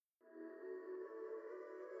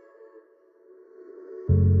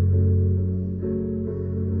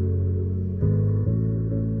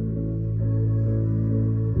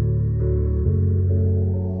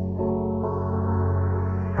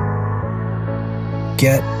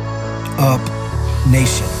Get Up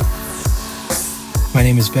Nation. My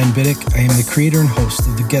name is Ben Biddick. I am the creator and host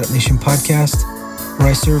of the Get Up Nation podcast, where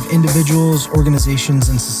I serve individuals, organizations,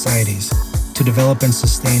 and societies to develop and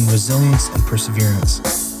sustain resilience and perseverance.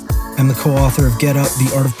 I'm the co-author of Get Up,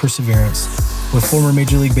 The Art of Perseverance, with former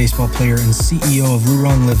Major League Baseball player and CEO of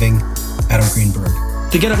Luron Living, Adam Greenberg.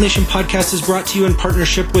 The Get Up Nation podcast is brought to you in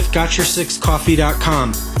partnership with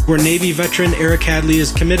GotYourSixCoffee.com, where Navy veteran Eric Hadley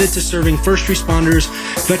is committed to serving first responders,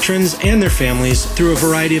 veterans, and their families through a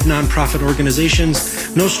variety of nonprofit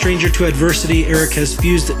organizations. No stranger to adversity, Eric has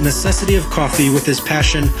fused the necessity of coffee with his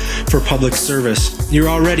passion for public service. You're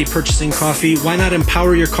already purchasing coffee. Why not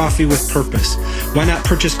empower your coffee with purpose? Why not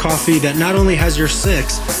purchase coffee that not only has your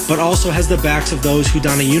six, but also has the backs of those who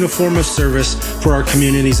don a uniform of service for our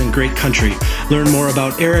communities and great country? Learn more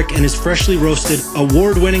about Eric and his freshly roasted,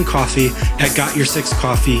 award-winning coffee at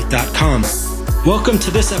GotYourSixCoffee.com. Welcome to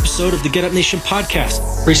this episode of the Get Up Nation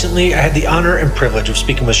podcast. Recently, I had the honor and privilege of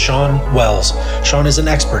speaking with Shawn Wells. Shawn is an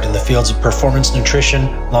expert in the fields of performance nutrition,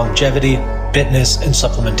 longevity, fitness, and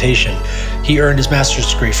supplementation. He earned his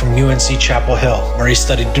master's degree from UNC Chapel Hill, where he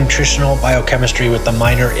studied nutritional biochemistry with a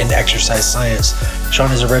minor in exercise science.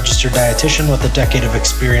 Shawn is a registered dietitian with a decade of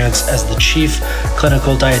experience as the chief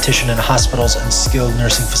clinical dietitian in hospitals and skilled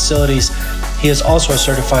nursing facilities. He is also a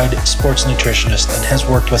certified sports nutritionist and has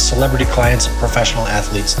worked with celebrity clients and professional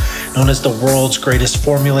athletes. Known as the world's greatest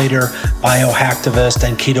formulator, biohacktivist,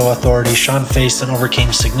 and keto authority, Shawn faced and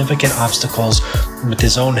overcame significant obstacles with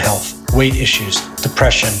his own health, weight issues,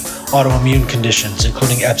 depression, autoimmune conditions,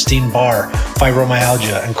 including Epstein-Barr,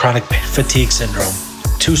 fibromyalgia, and chronic fatigue syndrome,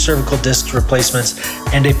 2 cervical disc replacements,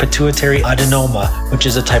 and a pituitary adenoma, which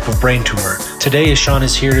is a type of brain tumor. Today, Shawn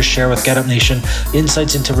is here to share with Get Up Nation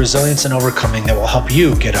insights into resilience and overcoming that will help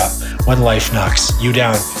you get up when life knocks you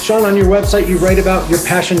down. Shawn, on your website, you write about your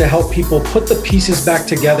passion to help people put the pieces back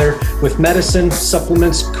together with medicine,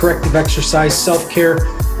 supplements, corrective exercise, self-care,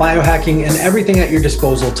 biohacking, and everything at your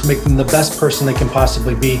disposal to make them the best person they can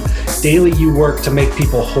possibly be. Daily, you work to make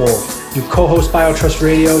people whole. You co-host BioTrust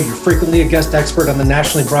Radio. You're frequently a guest expert on the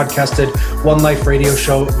nationally broadcasted One Life radio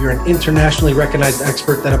show. You're an internationally recognized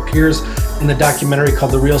expert that appears in the documentary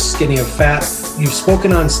called The Real Skinny of Fat. You've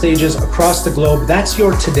spoken on stages across the globe. That's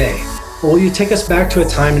your today. Will you take us back to a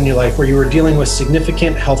time in your life where you were dealing with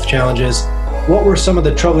significant health challenges? What were some of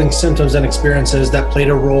the troubling symptoms and experiences that played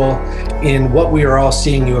a role in what we are all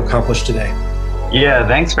seeing you accomplish today? Yeah,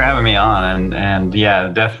 thanks for having me on. And yeah,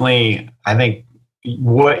 definitely, I think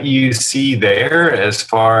what you see there as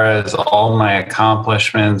far as all my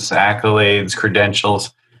accomplishments, accolades,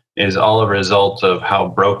 credentials is all a result of how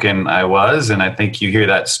broken I was. And I think you hear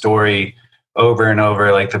that story over and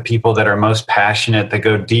over, like the people that are most passionate, that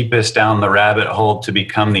go deepest down the rabbit hole to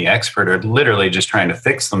become the expert are literally just trying to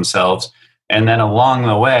fix themselves. And then along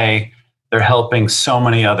the way, they're helping so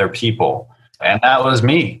many other people. And that was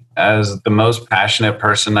me as the most passionate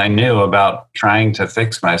person I knew about trying to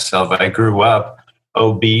fix myself. I grew up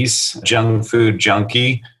obese, junk food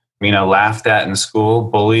junkie, laughed at in school,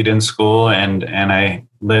 bullied in school. And I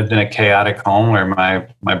lived in a chaotic home where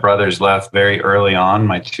my brothers left very early on,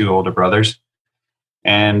 my 2 older brothers.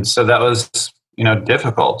 And so that was,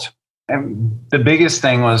 difficult. And the biggest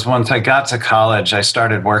thing was once I got to college, I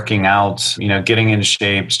started working out, getting in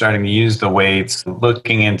shape, starting to use the weights,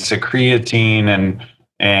 looking into creatine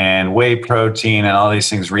and whey protein and all these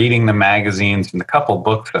things, reading the magazines and the couple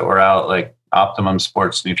books that were out, like Optimum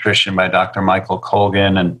Sports Nutrition by Dr. Michael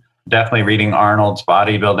Colgan, and definitely reading Arnold's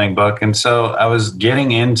bodybuilding book. And so I was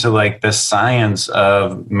getting into like the science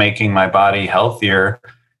of making my body healthier.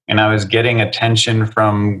 And I was getting attention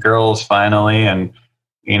from girls finally, and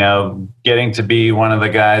getting to be one of the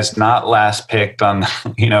guys not last picked on,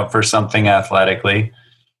 for something athletically.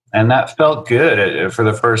 And that felt good. For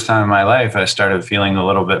the first time in my life, I started feeling a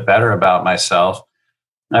little bit better about myself.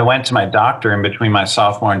 I went to my doctor in between my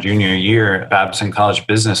sophomore and junior year at Babson College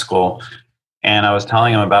Business School, and I was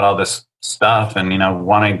telling him about all this stuff and,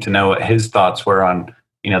 wanting to know what his thoughts were on,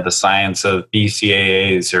 the science of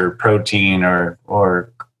BCAAs or protein or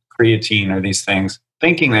creatine or these things,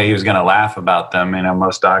 thinking that he was going to laugh about them.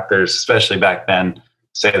 Most doctors, especially back then,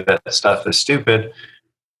 say that stuff is stupid.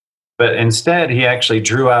 But instead, he actually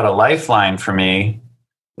drew out a lifeline for me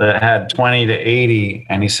that had 20 to 80.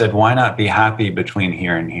 And he said, why not be happy between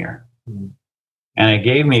here and here? Mm-hmm. And it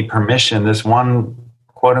gave me permission, this one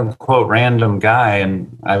quote unquote random guy,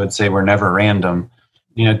 and I would say we're never random,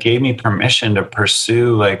 gave me permission to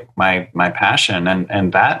pursue like my passion.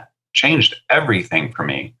 And that changed everything for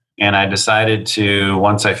me. And I decided to,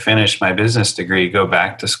 once I finished my business degree, go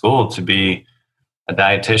back to school to be a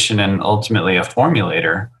dietitian and ultimately a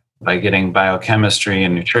formulator. by getting biochemistry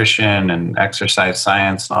and nutrition and exercise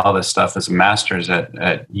science and all this stuff as a master's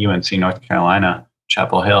at UNC North Carolina,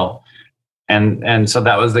 Chapel Hill. And so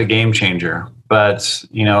that was the game changer. But,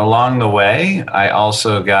 along the way, I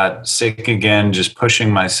also got sick again, just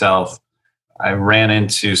pushing myself. I ran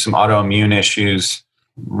into some autoimmune issues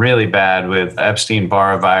really bad with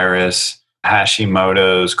Epstein-Barr virus,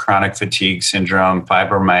 Hashimoto's, chronic fatigue syndrome,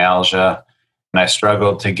 fibromyalgia. And I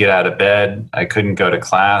struggled to get out of bed. I couldn't go to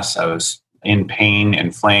class. I was in pain,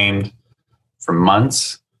 inflamed for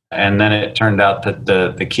months. And then it turned out that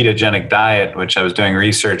the ketogenic diet, which I was doing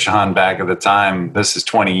research on back at the time, this is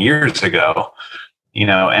 20 years ago,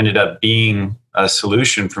 ended up being a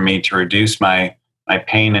solution for me to reduce my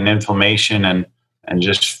pain and inflammation and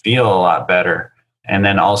just feel a lot better. And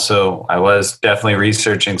then also I was definitely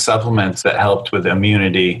researching supplements that helped with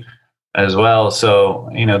immunity as well. So,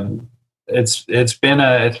 it's been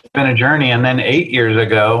a journey. And then 8 years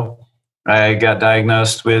ago, I got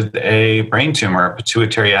diagnosed with a brain tumor, a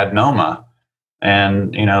pituitary adenoma.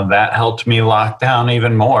 And, that helped me lock down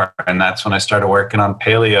even more. And that's when I started working on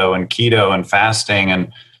paleo and keto and fasting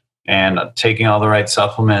and taking all the right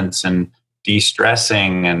supplements and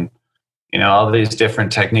de-stressing and, all these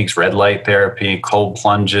different techniques, red light therapy, cold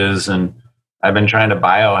plunges. And I've been trying to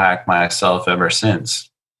biohack myself ever since.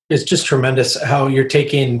 It's just tremendous how you're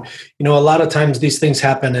taking, a lot of times these things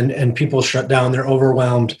happen and people shut down, they're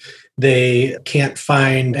overwhelmed. They can't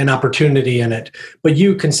find an opportunity in it. But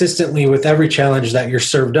you consistently, with every challenge that you're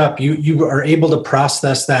served up, you are able to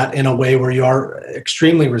process that in a way where you are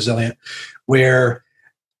extremely resilient, where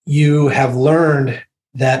you have learned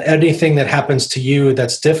that anything that happens to you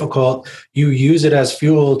that's difficult, you use it as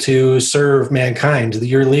fuel to serve mankind.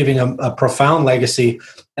 You're leaving a profound legacy.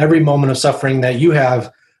 Every moment of suffering that you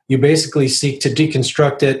have, you basically seek to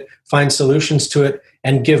deconstruct it, find solutions to it,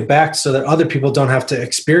 and give back so that other people don't have to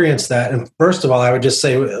experience that. And first of all, I would just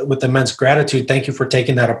say with immense gratitude, thank you for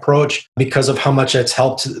taking that approach because of how much it's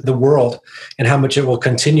helped the world and how much it will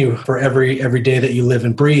continue for every day that you live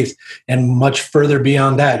and breathe. And much further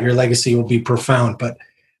beyond that, your legacy will be profound. But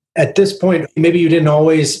at this point, maybe you didn't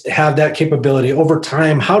always have that capability. Over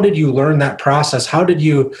time, how did you learn that process? How did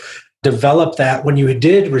you develop that when you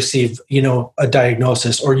did receive, a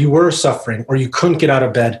diagnosis, or you were suffering, or you couldn't get out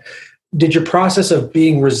of bed? Did your process of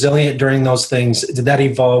being resilient during those things, did that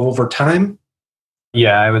evolve over time?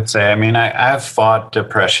 Yeah, I would say. I've fought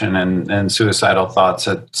depression and suicidal thoughts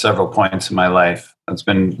at several points in my life. It's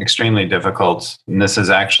been extremely difficult. And this is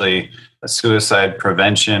actually a suicide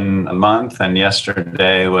prevention month. And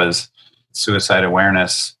yesterday was Suicide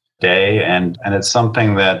Awareness Day. And it's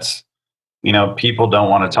something that, people don't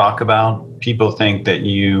want to talk about. People think that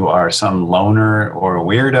you are some loner or a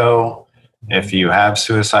weirdo if you have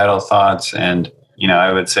suicidal thoughts. And,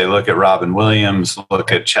 I would say, look at Robin Williams,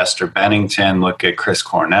 look at Chester Bennington, look at Chris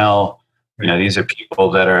Cornell. These are people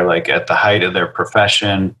that are like at the height of their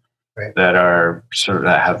profession, right, that are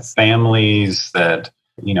that have families, that,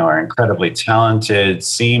 are incredibly talented,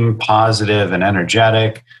 seem positive and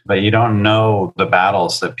energetic, but you don't know the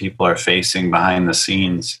battles that people are facing behind the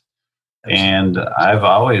scenes. And I've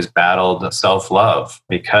always battled self-love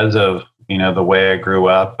because of, the way I grew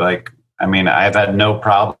up. I've had no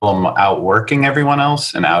problem outworking everyone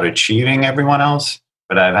else and out achieving everyone else,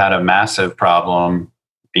 but I've had a massive problem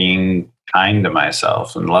being kind to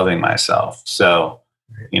myself and loving myself. So,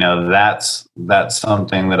 that's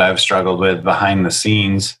something that I've struggled with behind the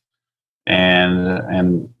scenes,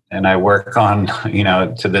 and I work on,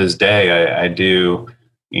 to this day, I do,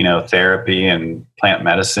 therapy and plant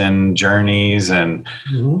medicine journeys. And,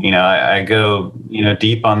 I go,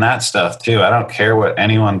 deep on that stuff too. I don't care what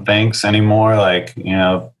anyone thinks anymore.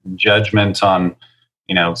 Judgment on,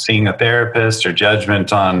 seeing a therapist, or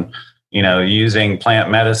judgment on, using plant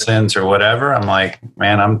medicines or whatever. I'm like,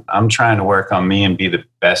 man, I'm trying to work on me and be the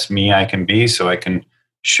best me I can be so I can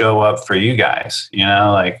show up for you guys,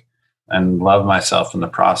 and love myself in the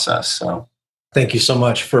process. So thank you so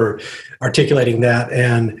much for articulating that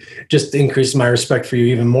and just increase my respect for you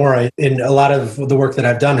even more. And a lot of the work that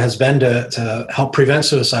I've done has been to help prevent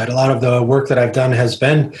suicide. A lot of the work that I've done has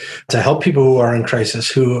been to help people who are in crisis,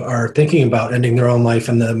 who are thinking about ending their own life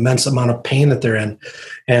and the immense amount of pain that they're in.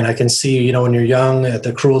 And I can see, when you're young,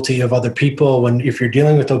 the cruelty of other people, if you're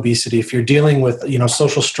dealing with obesity, if you're dealing with,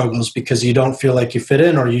 social struggles because you don't feel like you fit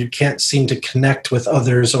in, or you can't seem to connect with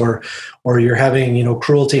others, or you're having,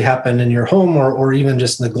 cruelty happen in your home, or even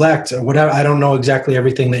just neglect or whatever. I don't know exactly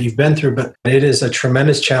everything that you've been through, but it is a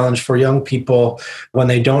tremendous challenge for young people when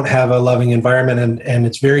they don't have a loving environment. And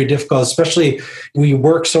it's very difficult, especially we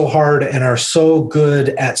work so hard and are so good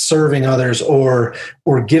at serving others or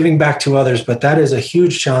giving back to others. But that is a huge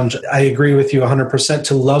huge challenge. I agree with you 100%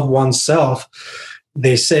 to love oneself.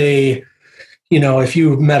 They say, if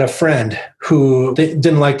you met a friend who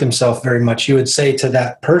didn't like themselves very much, you would say to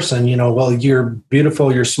that person, well, you're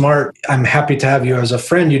beautiful, you're smart, I'm happy to have you as a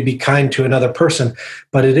friend. You'd be kind to another person.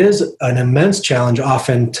 But it is an immense challenge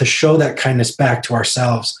often to show that kindness back to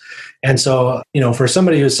ourselves. And so, for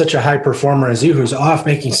somebody who's such a high performer as you, who's off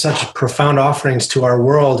making such profound offerings to our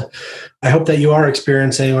world, I hope that you are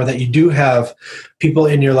experiencing, or that you do have people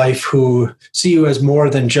in your life who see you as more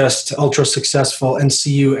than just ultra successful and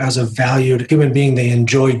see you as a valued human being they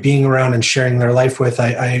enjoy being around and sharing their life with.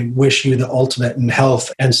 I wish you the ultimate in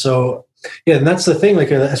health. And so, yeah, and that's the thing,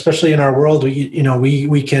 like, especially in our world,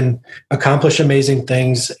 we can accomplish amazing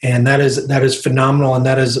things, and that is phenomenal and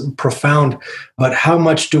that is profound. But how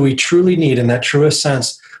much do we truly need, in that truest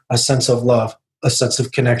sense, a sense of love, a sense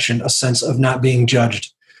of connection, a sense of not being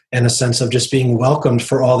judged, and a sense of just being welcomed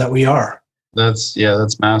for all that we are? That's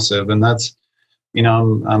massive. And that's,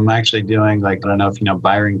 I'm actually doing, like, I don't know if you know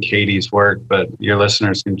Byron Katie's work, but your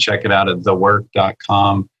listeners can check it out at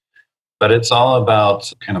thework.com. But it's all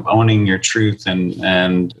about kind of owning your truth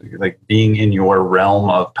and like being in your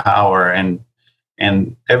realm of power.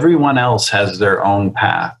 And everyone else has their own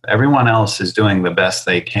path. Everyone else is doing the best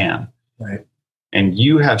they can. Right. And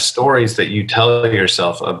you have stories that you tell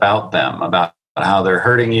yourself about them, about how they're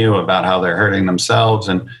hurting you, about how they're hurting themselves.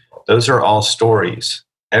 And those are all stories.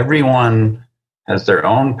 Everyone has their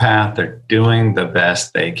own path. They're doing the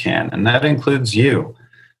best they can. And that includes you.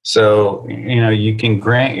 So, you can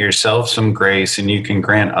grant yourself some grace, and you can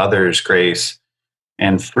grant others grace,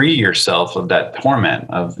 and free yourself of that torment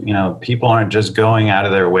of, people aren't just going out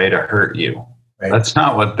of their way to hurt you. Right. That's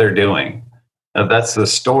not what they're doing. That's the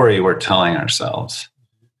story we're telling ourselves.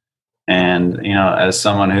 And, as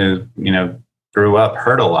someone who, grew up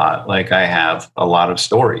hurt a lot, like I have a lot of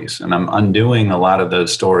stories, and I'm undoing a lot of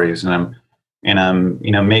those stories, and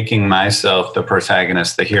I'm making myself the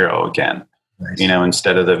protagonist, the hero again. Nice.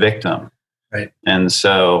 Instead of the victim. Right. And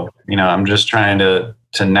so, I'm just trying to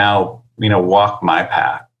now, walk my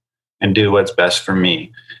path and do what's best for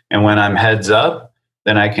me. And when I'm heads up,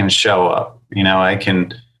 then I can show up. I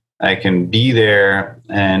can be there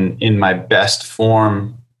and in my best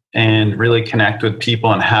form and really connect with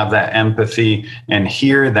people and have that empathy and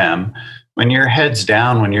hear them. When your head's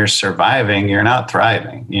down, when you're surviving, you're not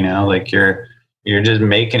thriving, like you're just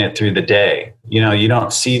making it through the day. You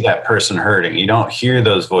don't see that person hurting. You don't hear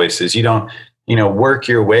those voices. You don't, work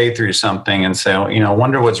your way through something and say,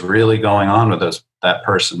 wonder what's really going on with that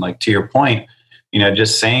person. Like, to your point,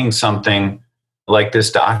 just saying something like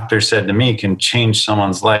this doctor said to me can change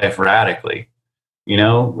someone's life radically.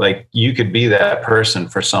 Like, you could be that person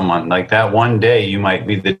for someone. Like, that one day you might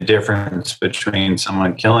be the difference between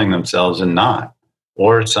someone killing themselves and not.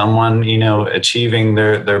 Or someone, achieving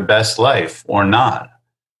their best life or not.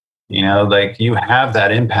 Like, you have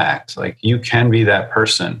that impact. Like, you can be that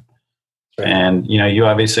person. Right. And, you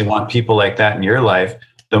obviously want people like that in your life.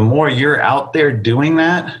 The more you're out there doing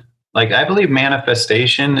that, like, I believe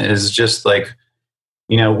manifestation is just like,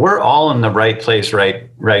 we're all in the right place,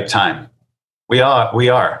 right time. We are.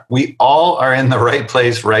 We all are in the right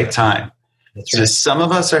place, right time. That's right. Just some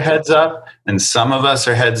of us are heads up and some of us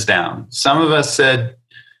are heads down. Some of us said,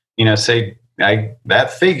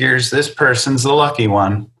 that figures, this person's the lucky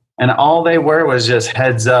one. And all they were was just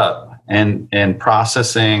heads up and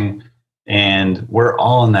processing. And we're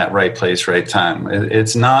all in that right place, right time.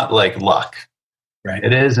 It's not like luck. Right.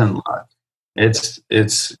 It isn't luck. It's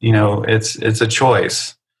a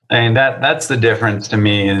choice. And that's the difference to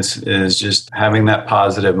me is just having that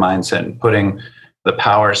positive mindset and putting the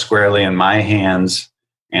power squarely in my hands,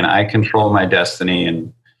 and I control my destiny,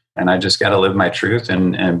 and I just got to live my truth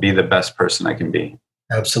and be the best person I can be.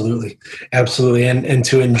 Absolutely. Absolutely. And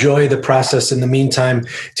to enjoy the process in the meantime,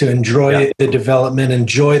 to enjoy the development,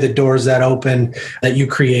 enjoy the doors that open, that you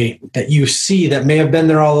create, that you see, that may have been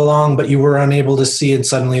there all along, but you were unable to see, and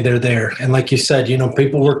suddenly they're there. And like you said,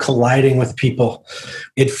 people were colliding with people.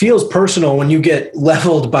 It feels personal when you get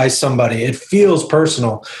leveled by somebody. It feels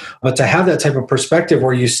personal. But to have that type of perspective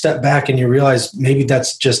where you step back and you realize maybe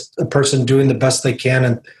that's just a person doing the best they can,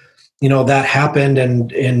 and that happened,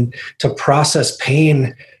 and to process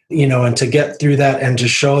pain, and to get through that and to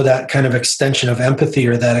show that kind of extension of empathy,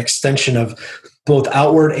 or that extension of both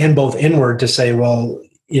outward and both inward, to say, well,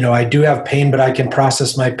 I do have pain, but I can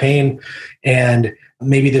process my pain. And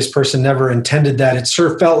maybe this person never intended that. It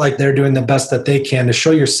sure felt like they're doing the best that they can. To show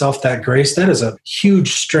yourself that grace, that is a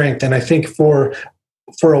huge strength. And I think for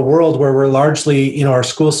a world where we're largely, our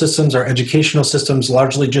school systems, our educational systems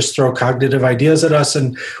largely just throw cognitive ideas at us,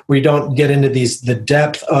 and we don't get into the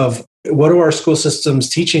depth of What are our school systems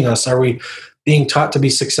teaching us? Are we being taught to be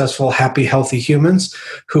successful, happy, healthy humans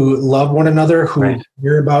who love one another, who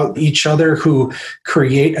care about each other, who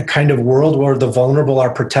create a kind of world where the vulnerable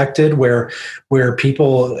are protected, where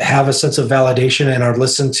people have a sense of validation and are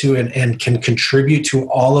listened to and can contribute to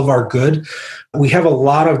all of our good? We have a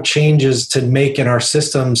lot of changes to make in our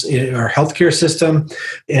systems, in our healthcare system,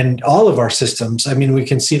 and all of our systems. I mean, we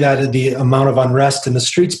can see that in the amount of unrest in the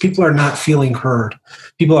streets. People are not feeling heard.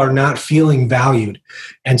 People are not feeling valued.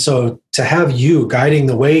 And so to have you guiding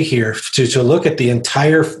the way here to look at the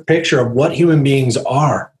entire picture of what human beings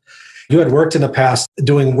are. You had worked in the past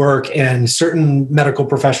doing work, and certain medical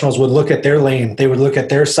professionals would look at their lane. They would look at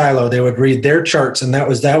their silo. They would read their charts, and that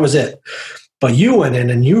was it. But you went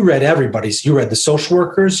in and you read everybody's. You read the social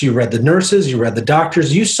workers, you read the nurses, you read the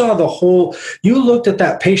doctors. You saw the whole, you looked at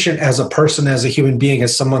that patient as a person, as a human being,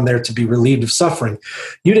 as someone there to be relieved of suffering.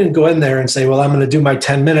 You didn't go in there and say, well, I'm going to do my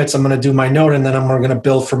 10 minutes, I'm going to do my note, and then I'm going to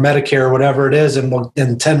bill for Medicare or whatever it is, and we'll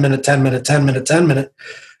in 10 minute, 10 minute, 10 minute, 10 minute.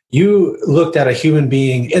 You looked at a human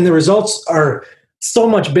being, and the results are so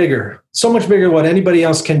much bigger than what anybody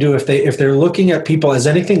else can do if they're looking at people as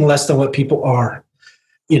anything less than what people are.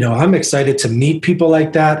 You know, I'm excited to meet people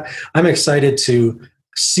like that. I'm excited to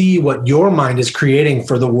see what your mind is creating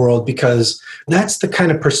for the world, because that's the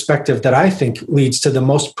kind of perspective that I think leads to the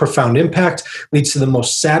most profound impact, leads to the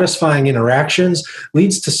most satisfying interactions,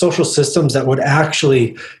 leads to social systems that would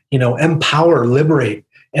actually, empower, liberate,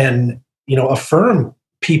 and, affirm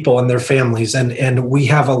people and their families. And we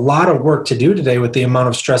have a lot of work to do today with the amount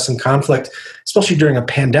of stress and conflict, especially during a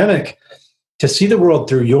pandemic. To see the world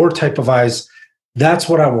through your type of eyes, that's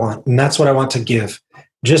what I want, and that's what I want to give.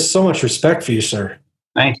 Just so much respect for you, sir.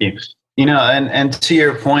 Thank you. And to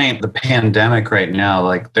your point, the pandemic right now,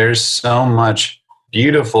 like there's so much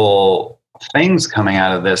beautiful things coming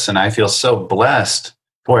out of this, and I feel so blessed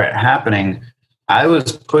for it happening. I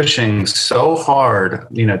was pushing so hard,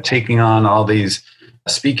 taking on all these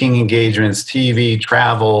speaking engagements, TV,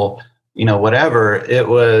 travel, whatever. It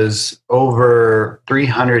was over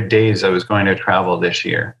 300 days I was going to travel this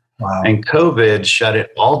year. Wow. And COVID shut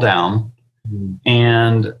it all down.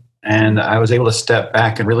 And I was able to step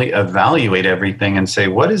back and really evaluate everything and say,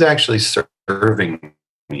 what is actually serving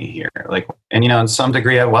me here? And in some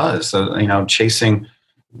degree I was, chasing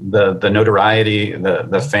the notoriety,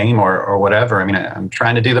 the fame or whatever. I mean, I'm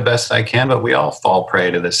trying to do the best I can, but we all fall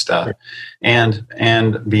prey to this stuff. Sure.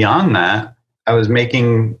 And beyond that, I was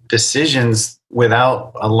making decisions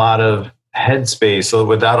without a lot of headspace or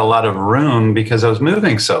without a lot of room because I was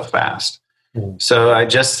moving so fast. So I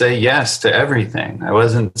just say yes to everything. I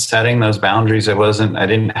wasn't setting those boundaries. I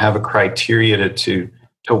didn't have a criteria to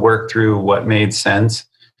work through what made sense.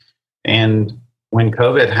 And when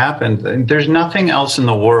COVID happened, there's nothing else in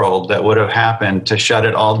the world that would have happened to shut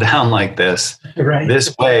it all down like this, right,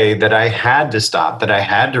 this way, that I had to stop, that I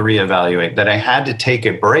had to reevaluate, that I had to take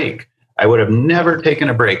a break. I would have never taken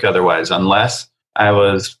a break otherwise, unless I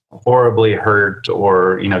was horribly hurt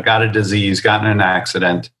or, got a disease, got in an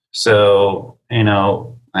accident. So,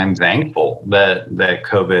 I'm thankful that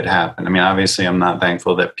COVID happened. I mean, obviously I'm not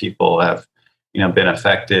thankful that people have, been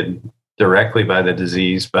affected directly by the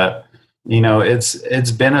disease, but,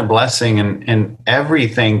 it's been a blessing, and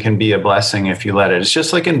everything can be a blessing if you let it. It's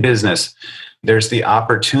just like in business, there's the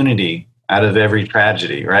opportunity out of every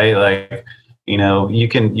tragedy, right? Like, you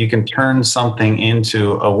can turn something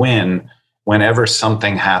into a win whenever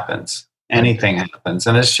something happens, anything happens.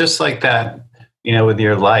 And it's just like that, with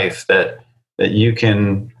your life, that you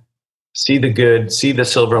can see the good, see the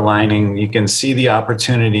silver lining, you can see the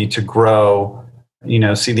opportunity to grow,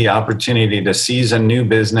 see the opportunity to seize a new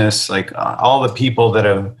business, like all the people that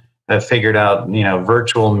have figured out,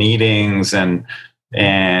 virtual meetings and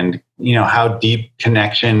how deep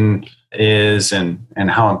connection is and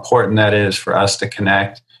how important that is for us to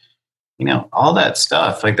connect. All that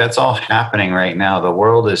stuff, like that's all happening right now. The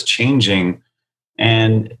world is changing,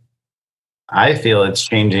 and I feel it's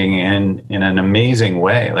changing in an amazing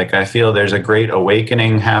way. Like I feel there's a great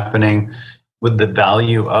awakening happening with the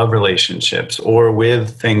value of relationships, or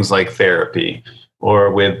with things like therapy,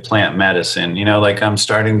 or with plant medicine. Like I'm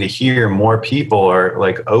starting to hear more people are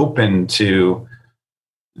like open to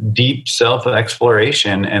deep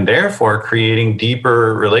self-exploration, and therefore creating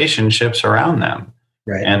deeper relationships around them.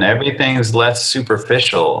 Right. And everything's less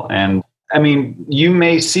superficial. And I mean,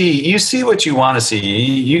 you see what you want to see.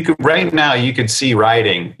 You could right now, you could see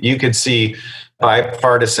writing, you could see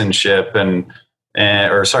partisanship and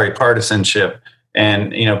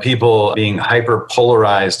people being hyper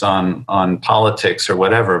polarized on politics or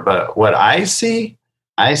whatever. But what I see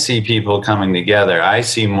people coming together. I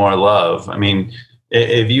see more love. I mean,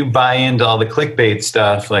 if you buy into all the clickbait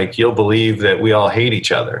stuff, like you'll believe that we all hate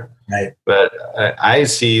each other. Right. But I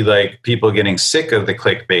see like people getting sick of the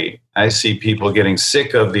clickbait. I see people getting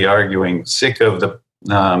sick of the arguing, sick of the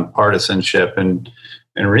partisanship, and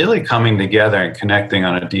really coming together and connecting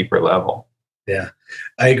on a deeper level. Yeah,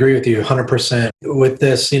 I agree with you 100% with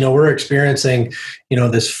this. We're experiencing,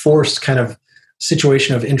 this forced kind of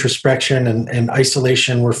situation of introspection and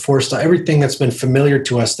isolation. We're forced to everything that's been familiar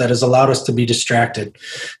to us that has allowed us to be distracted,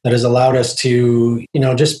 that has allowed us to,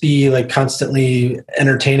 just be like constantly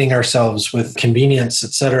entertaining ourselves with convenience,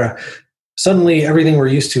 etc. Suddenly everything we're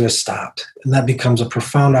used to has stopped. And that becomes a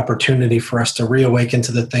profound opportunity for us to reawaken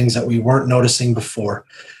to the things that we weren't noticing before.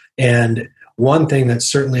 And one thing that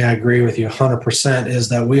certainly I agree with you 100% is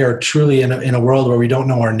that we are truly in a world where we don't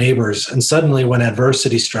know our neighbors. And suddenly when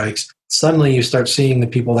adversity strikes, suddenly you start seeing the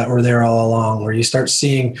people that were there all along, or you start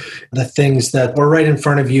seeing the things that were right in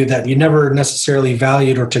front of you that you never necessarily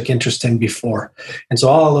valued or took interest in before. And so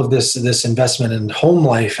all of this investment in home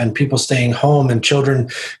life and people staying home and children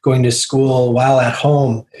going to school while at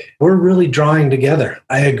home, we're really drawing together.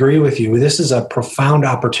 I agree with you. This is a profound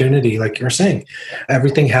opportunity, like you're saying.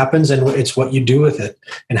 Everything happens and it's what you do with it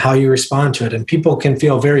and how you respond to it. And people can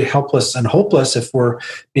feel very helpless and hopeless if we're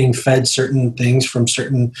being fed certain things from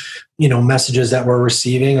certain messages that we're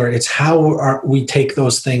receiving, or it's how we take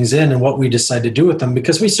those things in and what we decide to do with them,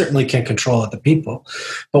 because we certainly can't control other people,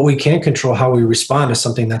 but we can control how we respond to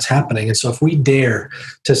something that's happening. And so if we dare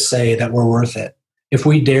to say that we're worth it, if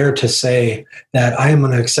we dare to say that I am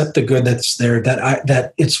going to accept the good that's there,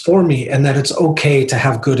 that it's for me, and that it's okay to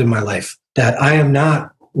have good in my life, that I am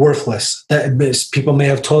not worthless. That people may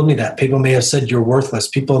have told me that. People may have said you're worthless.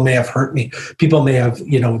 People may have hurt me. People may have,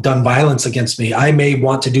 done violence against me. I may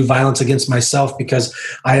want to do violence against myself because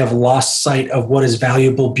I have lost sight of what is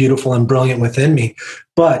valuable, beautiful, and brilliant within me.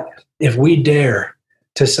 But if we dare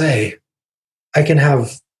to say, I can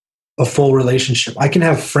have a full relationship, I can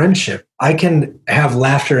have friendship, I can have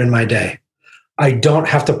laughter in my day. I don't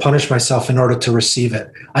have to punish myself in order to receive it.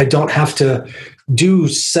 I don't have to do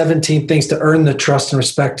 17 things to earn the trust and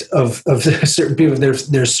respect of certain people.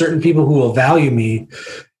 There's certain people who will value me,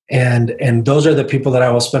 and those are the people that I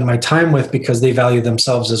will spend my time with because they value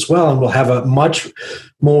themselves as well, and will have a much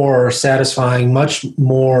more satisfying, much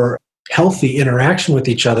more healthy interaction with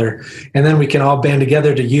each other. And then we can all band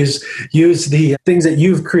together to use the things that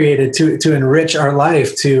you've created to enrich our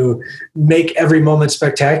life, to make every moment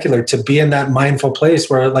spectacular, to be in that mindful place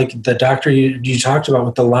where, like the doctor you talked about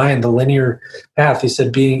with the line, the linear path, he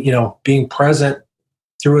said being present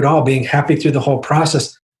through it all, being happy through the whole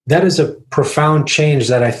process. That is a profound change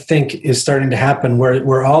that I think is starting to happen,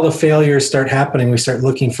 where all the failures start happening. We start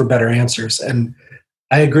looking for better answers. And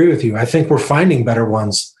I agree with you. I think we're finding better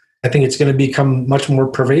ones. I think it's going to become much more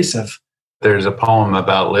pervasive. There's a poem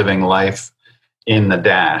about living life in the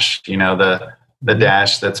dash, the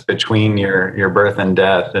dash that's between your birth and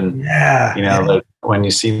death. And, like when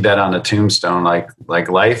you see that on a tombstone, like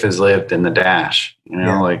life is lived in the dash,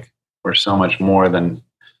 like we're so much more than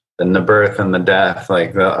the birth and the death.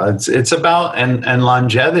 Like it's about, and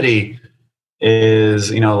longevity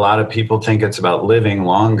is, a lot of people think it's about living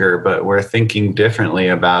longer, but we're thinking differently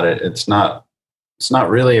about it. It's not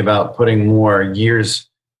really about putting more years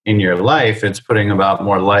in your life. It's putting about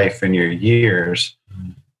more life in your years.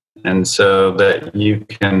 And so that you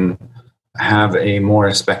can have a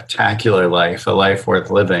more spectacular life, a life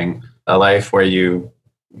worth living, a life where you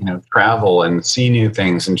travel and see new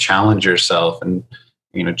things and challenge yourself and,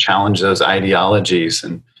 challenge those ideologies.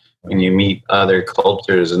 And when you meet other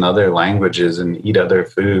cultures and other languages and eat other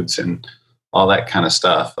foods and all that kind of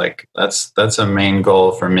stuff. Like that's a main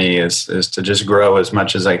goal for me is to just grow as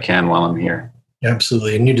much as I can while I'm here.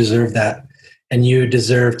 Absolutely. And you deserve that. And you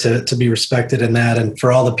deserve to be respected in that. And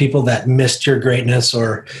for all the people that missed your greatness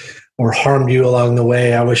or harmed you along the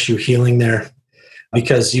way, I wish you healing there,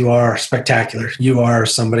 because you are spectacular. You are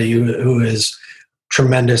somebody who is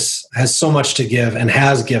tremendous, has so much to give, and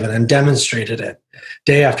has given and demonstrated it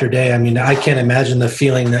day after day. I mean, I can't imagine the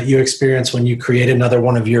feeling that you experience when you create another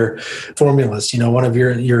one of your formulas, one of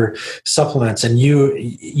your supplements, and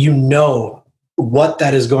you know what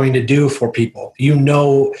that is going to do for people. You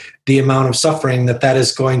know the amount of suffering that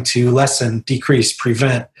is going to lessen, decrease,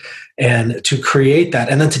 prevent, and to create that,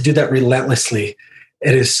 and then to do that relentlessly.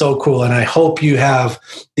 It is so cool. And I hope you have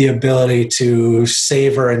the ability to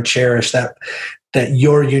savor and cherish that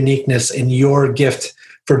your uniqueness and your gift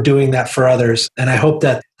for doing that for others. And I hope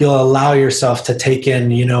that you'll allow yourself to take in,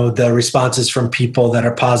 the responses from people that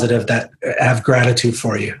are positive, that have gratitude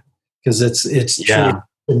for you, because it's truly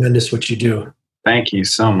tremendous what you do. Thank you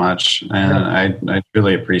so much. And I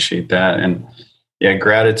truly appreciate that. And, Yeah,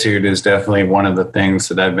 gratitude is definitely one of the things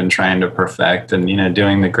that I've been trying to perfect, and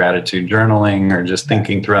doing the gratitude journaling or just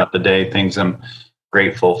thinking throughout the day things I'm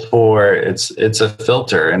grateful for. It's a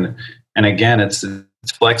filter, and again, it's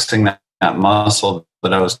flexing that muscle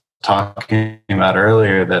that I was talking about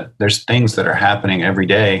earlier. That there's things that are happening every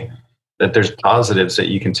day, that there's positives that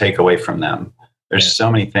you can take away from them. There's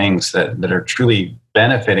so many things that are truly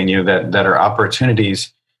benefiting you, that are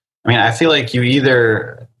opportunities. I mean, I feel like you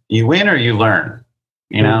win or you learn.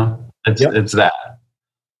 It's that.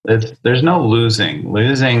 There's no losing.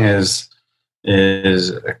 Losing is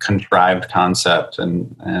a contrived concept,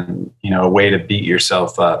 and a way to beat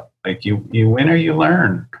yourself up. Like you win or you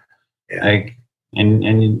learn. Yeah. Like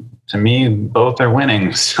and to me, both are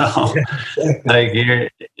winning. So like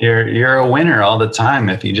you're a winner all the time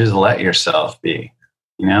if you just let yourself be.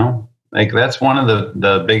 Like that's one of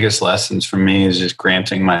the biggest lessons for me, is just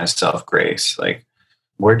granting myself grace. Like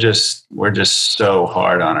we're just so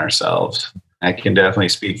hard on ourselves. I can definitely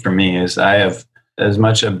speak for me, as I have, as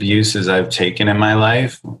much abuse as I've taken in my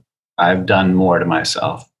life, I've done more to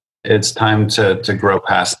myself. It's time to grow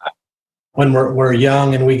past that. When we're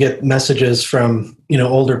young and we get messages from,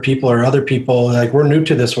 older people or other people, like, we're new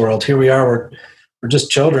to this world. Here we are, we're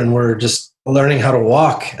just children. We're just learning how to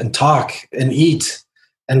walk and talk and eat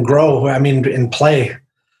and grow. And play.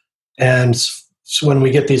 And so when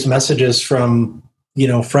we get these messages from,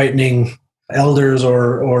 frightening elders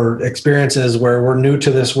or experiences where we're new to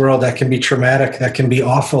this world, that can be traumatic, that can be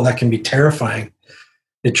awful, that can be terrifying.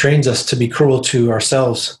 It trains us to be cruel to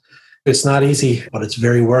ourselves. It's not easy, but it's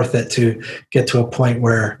very worth it to get to a point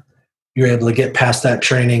where you're able to get past that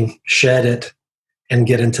training, shed it, and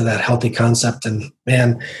get into that healthy concept. And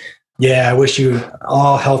man, yeah, I wish you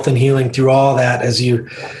all health and healing through all that as you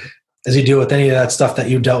deal with any of that stuff that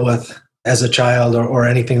you dealt with as a child, or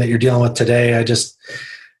anything that you're dealing with today.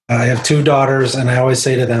 I have 2 daughters, and I always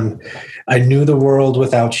say to them, I knew the world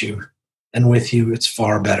without you, and with you, it's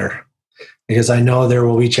far better. Because I know there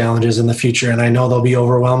will be challenges in the future, and I know they'll be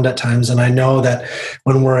overwhelmed at times. And I know that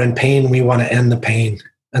when we're in pain, we want to end the pain.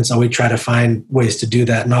 And so we try to find ways to do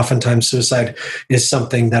that. And oftentimes suicide is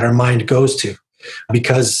something that our mind goes to,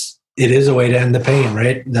 because it is a way to end the pain,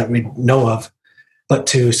 right? That we know of. But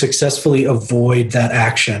to successfully avoid that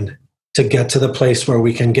action, to get to the place where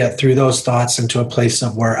we can get through those thoughts into a place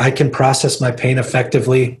of where I can process my pain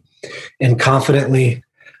effectively and confidently,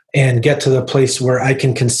 and get to the place where I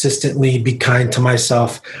can consistently be kind to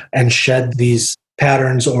myself and shed these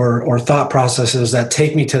patterns or thought processes that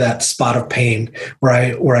take me to that spot of pain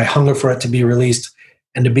where I hunger for it to be released,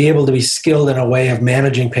 and to be able to be skilled in a way of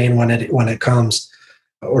managing pain when it comes,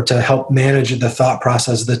 or to help manage the thought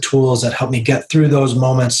process, the tools that help me get through those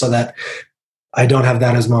moments so that I don't have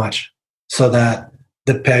that as much, so that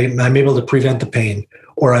the pain, I'm able to prevent the pain,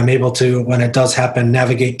 or I'm able to, when it does happen,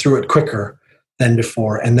 navigate through it quicker than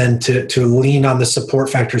before, and then to lean on the support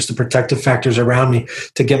factors, the protective factors around me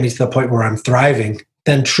to get me to the point where I'm thriving.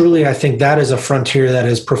 Then truly, I think that is a frontier that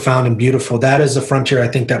is profound and beautiful. That is a frontier I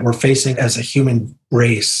think that we're facing as a human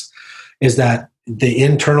race, is that the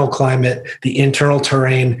internal climate, the internal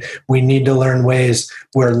terrain, we need to learn ways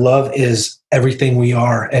where love is everything we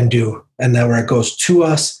are and do, and that where it goes to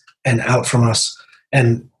us and out from us.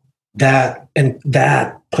 And that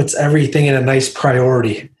puts everything in a nice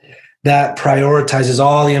priority. That prioritizes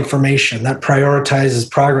all the information, that prioritizes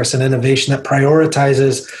progress and innovation, that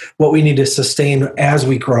prioritizes what we need to sustain as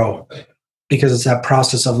we grow, because it's that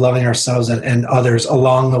process of loving ourselves and others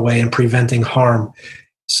along the way and preventing harm.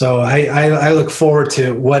 So I look forward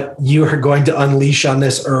to what you are going to unleash on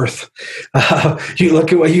this earth. You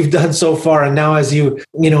look at what you've done so far, and now as you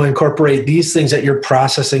incorporate these things that you're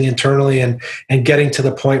processing internally and getting to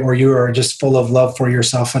the point where you are just full of love for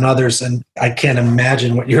yourself and others. And I can't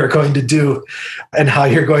imagine what you're going to do and how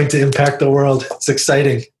you're going to impact the world. It's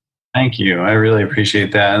exciting. Thank you. I really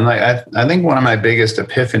appreciate that. And I think one of my biggest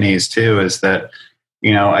epiphanies too is that,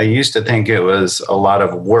 I used to think it was a lot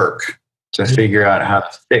of work to figure out how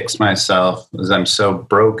to fix myself, as I'm so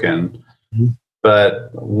broken. Mm-hmm. But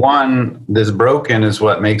this broken is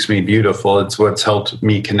what makes me beautiful. It's what's helped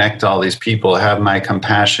me connect to all these people, have my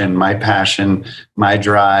compassion, my passion, my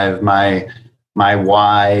drive, my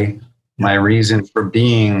why, my reason for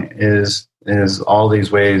being is all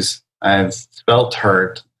these ways I've felt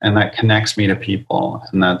hurt, and that connects me to people.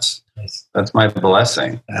 And that's my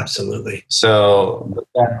blessing. Absolutely. So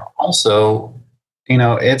also,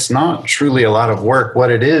 it's not truly a lot of work.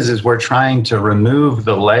 What it is we're trying to remove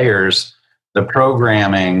the layers, the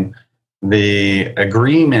programming, the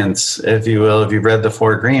agreements, if you will. If you've read the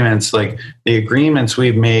 4 agreements, like the agreements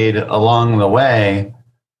we've made along the way,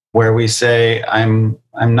 where we say, I'm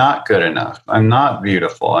I'm not good enough. I'm not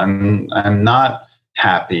beautiful. I'm not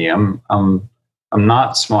happy. I'm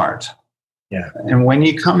not smart. Yeah. And when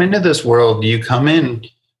you come into this world, you come in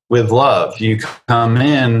with love. You come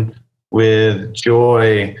in with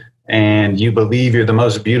joy, and you believe you're the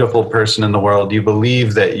most beautiful person in the world. You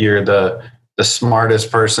believe that you're the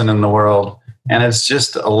smartest person in the world. And it's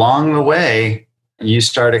just along the way, you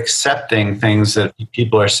start accepting things that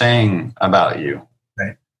people are saying about you.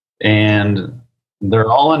 Right. And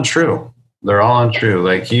they're all untrue. They're all untrue.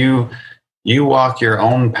 Like you walk your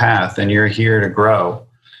own path, and you're here to grow.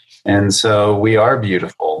 And so we are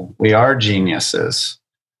beautiful. We are geniuses.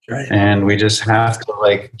 Right. And we just have to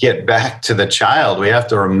like get back to the child. We have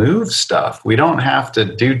to remove stuff. We don't have to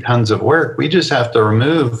do tons of work. We just have to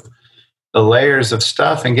remove the layers of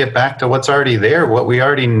stuff and get back to what's already there, what we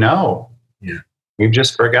already know. Yeah. We've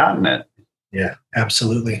just forgotten it. Yeah,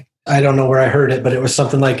 absolutely. I don't know where I heard it, but it was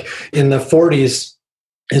something like in the 40s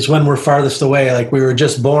is when we're farthest away. Like we were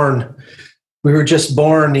just born,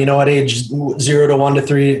 at age 0 to 1 to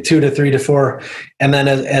 3, 2 to 3 to 4. And then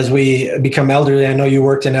as we become elderly, I know you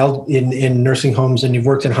worked in nursing homes and you've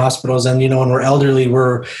worked in hospitals, and, when we're elderly,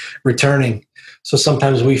 we're returning. So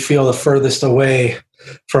sometimes we feel the furthest away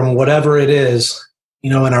from whatever it is,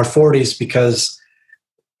 in our 40s, because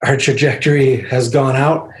our trajectory has gone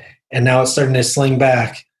out and now it's starting to sling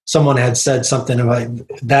back. Someone had said something about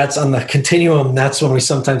that's on the continuum. That's when we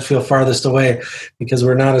sometimes feel farthest away, because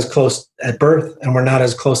we're not as close at birth and we're not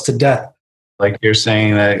as close to death. Like you're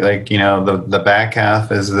saying that, the back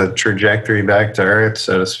half is the trajectory back to Earth,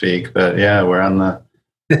 so to speak. But yeah, we're on the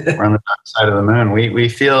dark side of the moon. We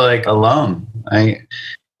feel like alone.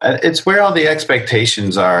 It's where all the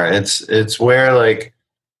expectations are. It's where like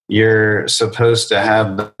you're supposed to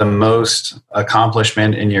have the most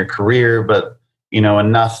accomplishment in your career, but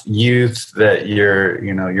enough youth that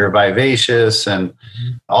you're vivacious, and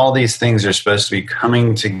all these things are supposed to be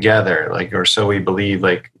coming together, like, or so we believe,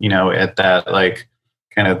 like, at that like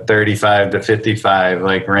kind of 35 to 55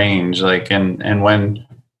 like range, like, and when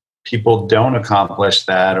people don't accomplish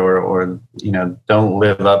that, or don't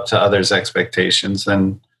live up to others' expectations,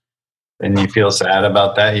 then you feel sad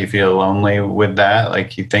about that. You feel lonely with that.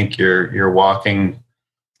 Like you think you're walking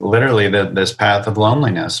literally this path of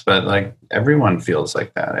loneliness, but like everyone feels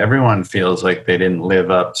like that. Everyone feels like they didn't live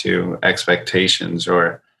up to expectations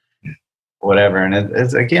or whatever. And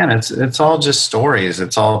it's all just stories.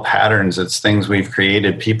 It's all patterns. It's things we've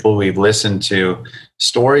created, people we've listened to,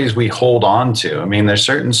 stories we hold on to. I mean, there's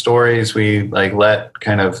certain stories we like let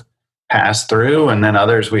kind of pass through, and then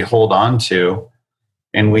others we hold on to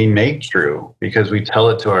and we make true because we tell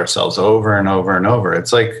it to ourselves over and over and over.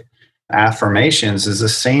 It's like affirmations is the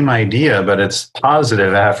same idea, but it's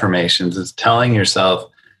positive affirmations. It's telling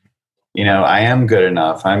yourself, I am good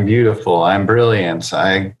enough. I'm beautiful. I'm brilliant.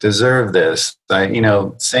 I deserve this.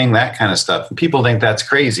 Saying that kind of stuff. And people think that's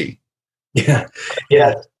crazy. Yeah.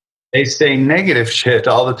 Yeah. They say negative shit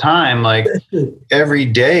all the time. Like every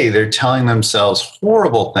day they're telling themselves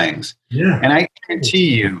horrible things. Yeah. And I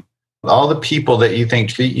guarantee you, all the people that you think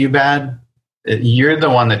treat you bad, you're the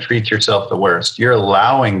one that treats yourself the worst. You're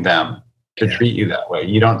allowing them to treat you that way.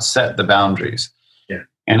 You don't set the boundaries. Yeah.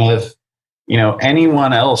 And if,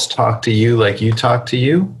 anyone else talked to you like you talk to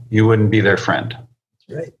you, you wouldn't be their friend.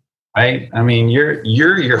 Right. Right? I mean, you're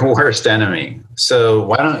your worst enemy. So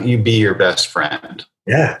why don't you be your best friend?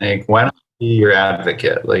 Yeah. Like, why don't you be your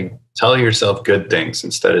advocate? Like, tell yourself good things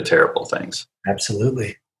instead of terrible things.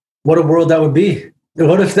 Absolutely. What a world that would be.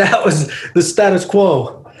 What if that was the status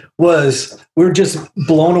quo? We're just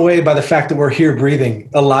blown away by the fact that we're here breathing,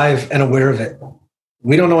 alive and aware of it.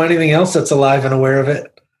 We don't know anything else that's alive and aware of it.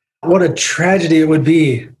 What a tragedy it would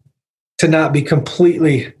be to not be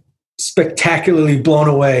completely, spectacularly blown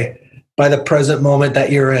away by the present moment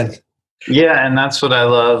that you're in. Yeah, and that's what I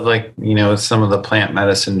love. Like, with some of the plant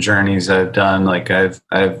medicine journeys I've done, like I've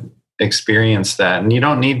experienced that. And you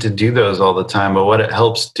don't need to do those all the time, but what it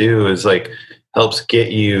helps do is like helps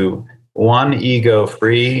get you, one, ego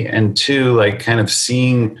free, and two, like kind of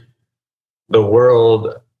seeing the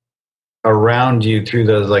world around you through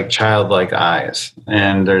those like childlike eyes.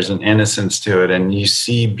 And there's an innocence to it, and you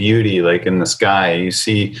see beauty like in the sky. You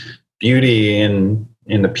see beauty in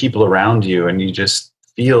the people around you, and you just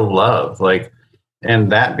feel love. Like,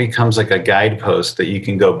 and that becomes like a guidepost that you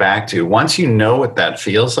can go back to once you know what that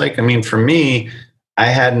feels like. I mean, for me, I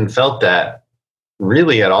hadn't felt that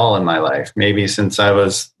really at all in my life, maybe since I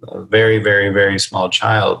was a very, very, very small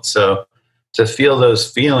child. So to feel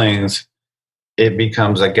those feelings, it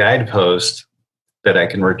becomes a guidepost that I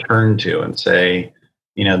can return to and say,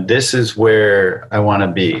 this is where I want to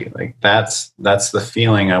be. Like that's the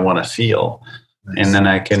feeling I want to feel. Nice. And then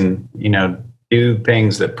I can, do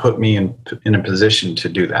things that put me in a position to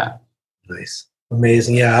do that. Nice.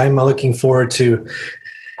 Amazing. Yeah, I'm looking forward to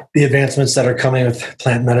the advancements that are coming with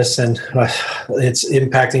plant medicine. It's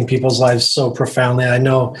impacting people's lives so profoundly. I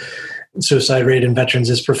know suicide rate in veterans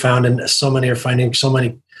is profound, and so many are finding so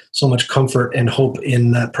much comfort and hope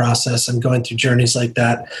in that process and going through journeys like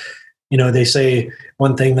that. They say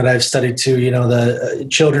one thing that I've studied too, the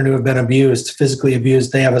children who have been abused, physically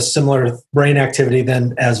abused, they have a similar brain activity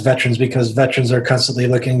than as veterans, because veterans are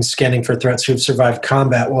constantly scanning for threats who've survived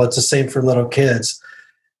combat. Well, it's the same for little kids.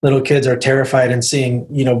 Little kids are terrified and seeing,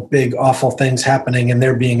 big, awful things happening, and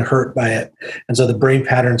they're being hurt by it. And so the brain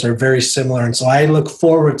patterns are very similar. And so I look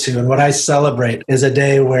forward to, and what I celebrate is a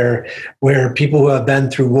day where people who have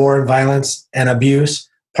been through war and violence and abuse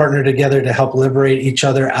partner together to help liberate each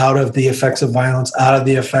other out of the effects of violence, out of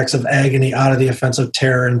the effects of agony, out of the effects of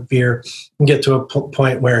terror and fear, and get to a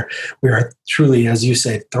point where we are truly, as you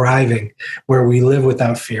say, thriving, where we live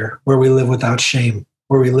without fear, where we live without shame,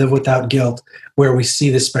 where we live without guilt, where we see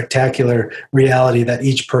the spectacular reality that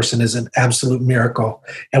each person is an absolute miracle,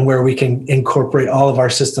 and where we can incorporate all of our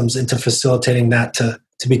systems into facilitating that to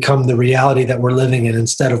become the reality that we're living in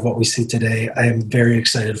instead of what we see today. I am very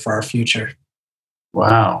excited for our future.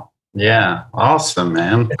 Wow. Yeah. Awesome,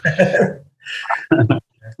 man. It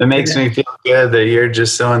makes me feel good that you're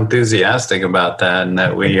just so enthusiastic about that, and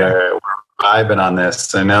that we're vibing on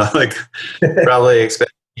this. I know, probably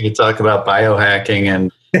expect you to talk about biohacking,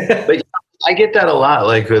 but I get that a lot,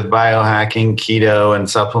 with biohacking, keto, and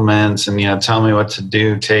supplements, and tell me what to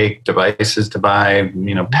do, take devices to buy,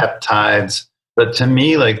 peptides. But to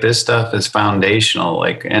me, this stuff is foundational.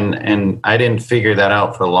 And I didn't figure that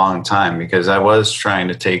out for a long time, because I was trying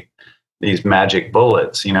to take these magic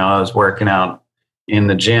bullets. I was working out in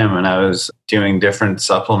the gym, and I was doing different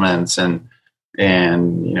supplements and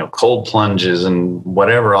cold plunges and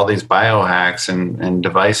whatever, all these biohacks and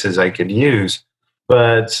devices I could use.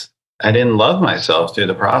 But I didn't love myself through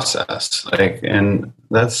the process. And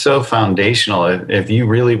that's so foundational. If you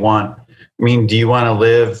really want, do you want to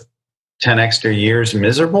live 10 extra years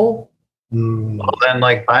miserable? Well, then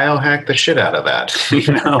biohack the shit out of that,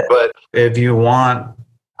 But if you want,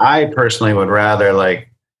 I personally would rather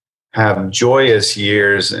have joyous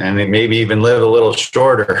years and maybe even live a little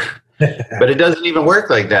shorter. But it doesn't even work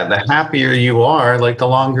like that. The happier you are, the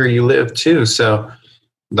longer you live too. So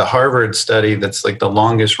the Harvard study, that's the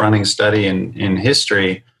longest running study in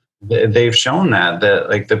history, they've shown that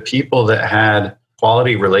the people that had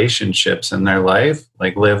quality relationships in their life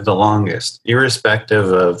lived the longest,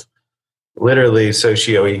 irrespective of literally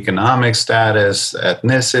socioeconomic status,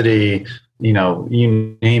 ethnicity,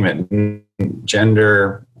 you name it,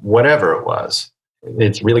 gender, whatever it was.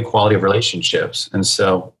 It's really quality of relationships. And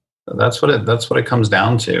so that's what it comes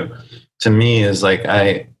down to me, is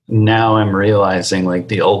I now I'm realizing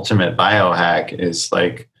the ultimate biohack is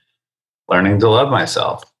learning to love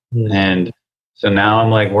myself. And so now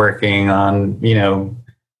I'm working on,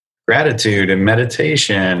 gratitude and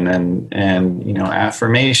meditation and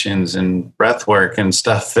affirmations and breath work and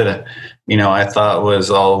stuff that, I thought was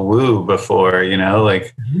all woo before,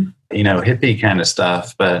 hippie kind of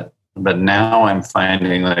stuff. But now I'm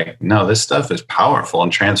finding no, this stuff is powerful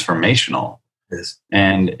and transformational. Yes.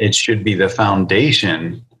 And it should be the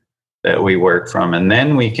foundation that we work from. And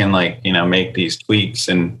then we can make these tweaks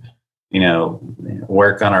and,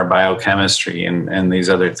 work on our biochemistry and these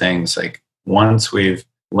other things. Once we've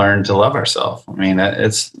learned to love ourselves,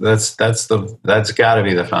 that's got to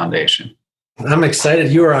be the foundation. I'm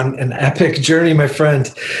excited. You are on an epic journey, my friend.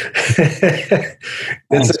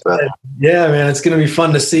 Thanks, brother. Yeah, man, it's going to be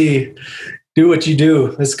fun to see. Do what you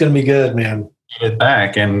do. It's going to be good, man. Get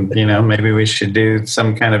back, and maybe we should do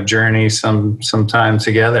some kind of journey sometime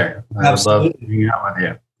together. I would love to hang out with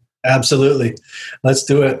you. Absolutely. Let's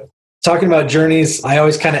do it. Talking about journeys, I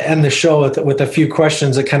always kind of end the show with a few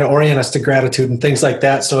questions that kind of orient us to gratitude and things like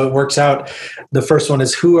that. So it works out. The first one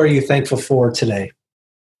is, who are you thankful for today?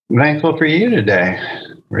 I'm thankful for you today.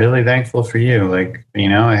 Really thankful for you.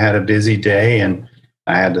 I had a busy day and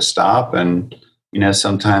I had to stop, and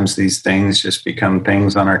sometimes these things just become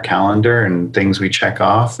things on our calendar and things we check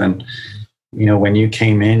off. And, when you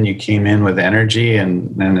came in with energy,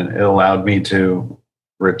 and it allowed me to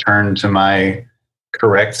return to my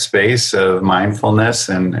correct space of mindfulness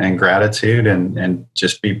and gratitude and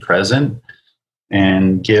just be present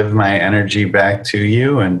and give my energy back to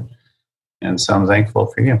you. And so I'm thankful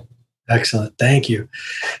for you. Excellent. Thank you.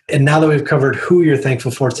 And now that we've covered who you're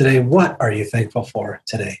thankful for today, what are you thankful for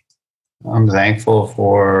today? I'm thankful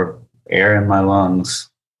for air in my lungs,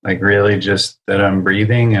 really just that I'm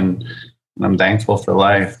breathing, and I'm thankful for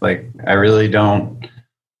life. Like, I really don't,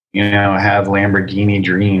 have Lamborghini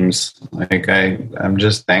dreams. Like, I'm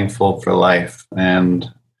just thankful for life.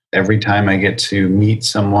 And every time I get to meet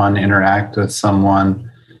someone, interact with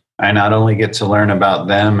someone, I not only get to learn about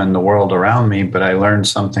them and the world around me, but I learn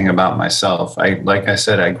something about myself. Like I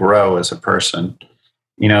said, I grow as a person.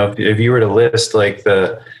 If you were to list like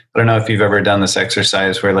I don't know if you've ever done this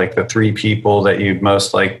exercise where like the three people that you'd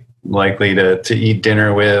most likely to eat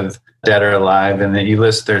dinner with, dead or alive, and then you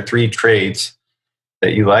list their three traits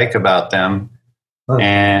that you like about them.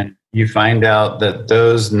 And you find out that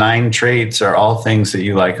those 9 traits are all things that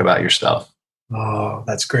you like about yourself. Oh,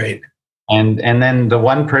 that's great. And then the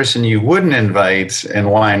one person you wouldn't invite, and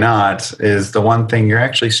why not, is the one thing you're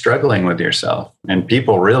actually struggling with yourself. And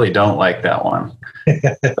people really don't like that one.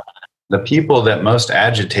 The people that most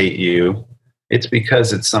agitate you, it's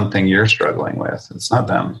because it's something you're struggling with. It's not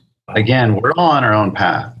them. Again, we're all on our own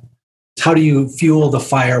path. How do you fuel the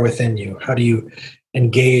fire within you? How do you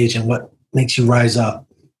engage, and what makes you rise up?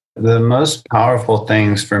 The most powerful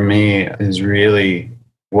things for me is really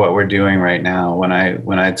what we're doing right now. When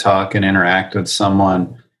I talk and interact with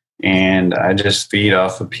someone, and I just feed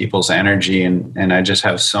off of people's energy, and I just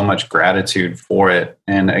have so much gratitude for it.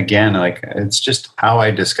 And again, like, it's just how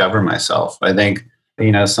I discover myself. I think,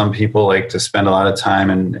 some people like to spend a lot of time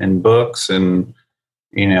in books and,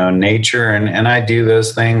 nature, and I do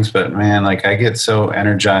those things, but man, like, I get so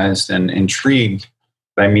energized and intrigued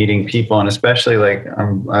by meeting people. And especially like,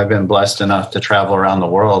 I've been blessed enough to travel around the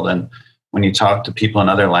world. And when you talk to people in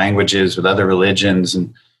other languages with other religions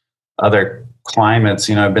and other climates,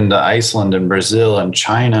 I've been to Iceland and Brazil and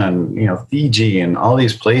China and, Fiji and all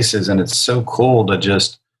these places. And it's so cool to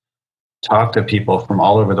just talk to people from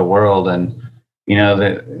all over the world. And,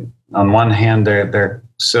 that on one hand, they're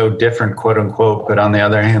so different, quote unquote, but on the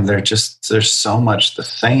other hand, there's so much the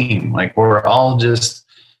same. Like, we're all just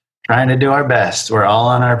trying to do our best. We're all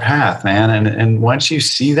on our path, man. And once you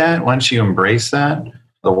see that, once you embrace that,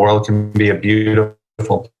 the world can be a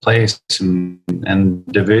beautiful place, and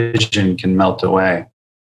division can melt away.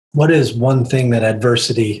 What is one thing that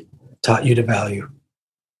adversity taught you to value?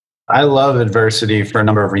 I love adversity for a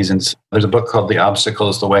number of reasons. There's a book called The Obstacle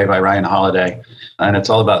is the Way by Ryan Holiday, and it's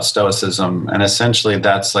all about stoicism. And essentially,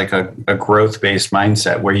 that's like a growth-based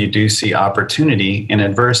mindset where you do see opportunity in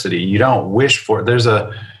adversity. You don't wish for it. There's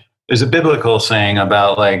a biblical saying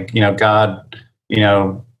about, like, God,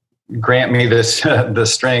 grant me this the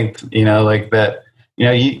strength, like that.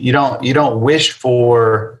 You don't wish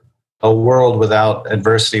for a world without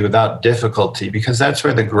adversity, without difficulty, because that's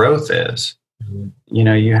where the growth is. Mm-hmm.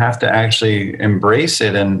 You have to actually embrace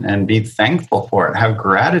it and be thankful for it, have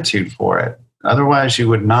gratitude for it. Otherwise, you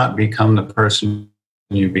would not become the person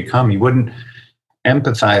you become. You wouldn't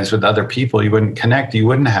empathize with other people. You wouldn't connect. You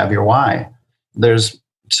wouldn't have your why. There's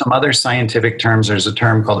some other scientific terms. There's a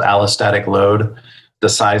term called allostatic load, the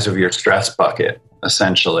size of your stress bucket,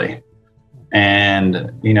 essentially.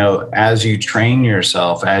 And, as you train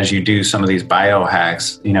yourself, as you do some of these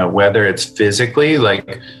biohacks, whether it's physically,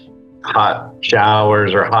 like hot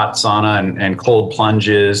showers or hot sauna and cold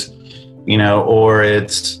plunges, or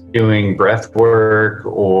it's doing breath work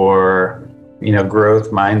or,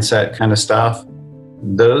 growth mindset kind of stuff,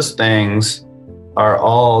 those things are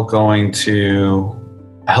all going to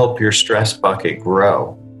help your stress bucket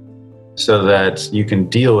grow so that you can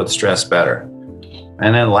deal with stress better.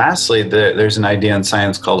 And then lastly, there's an idea in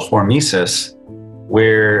science called hormesis,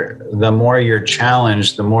 where the more you're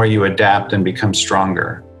challenged, the more you adapt and become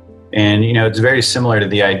stronger. And, it's very similar to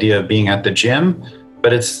the idea of being at the gym,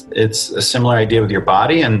 but it's a similar idea with your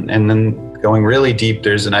body. And then going really deep,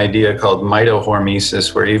 there's an idea called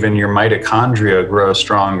mitohormesis, where even your mitochondria grow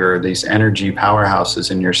stronger, these energy powerhouses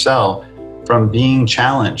in your cell, from being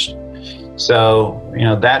challenged. So,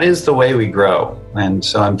 that is the way we grow. And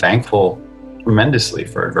so I'm thankful tremendously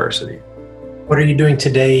for adversity. What are you doing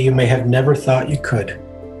today you may have never thought you could?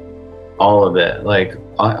 All of it. Like,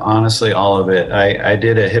 honestly, all of it. I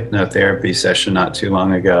did a hypnotherapy session not too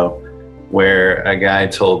long ago where a guy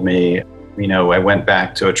told me, I went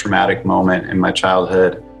back to a traumatic moment in my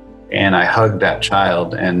childhood and I hugged that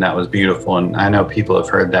child, and that was beautiful. And I know people have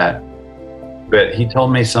heard that, but he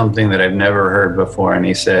told me something that I've never heard before. And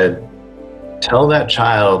he said, tell that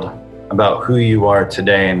child about who you are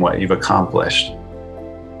today and what you've accomplished.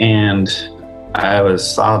 And I was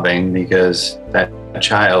sobbing because that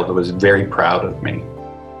child was very proud of me.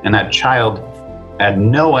 And that child had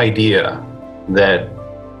no idea that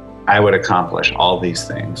I would accomplish all these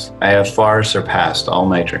things. I have far surpassed all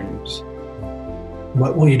my dreams.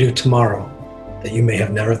 What will you do tomorrow that you may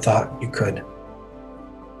have never thought you could?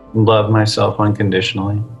 Love myself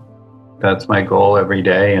unconditionally. that's my goal every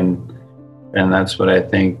day, and that's what I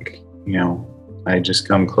think, I just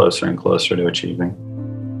come closer and closer to achieving.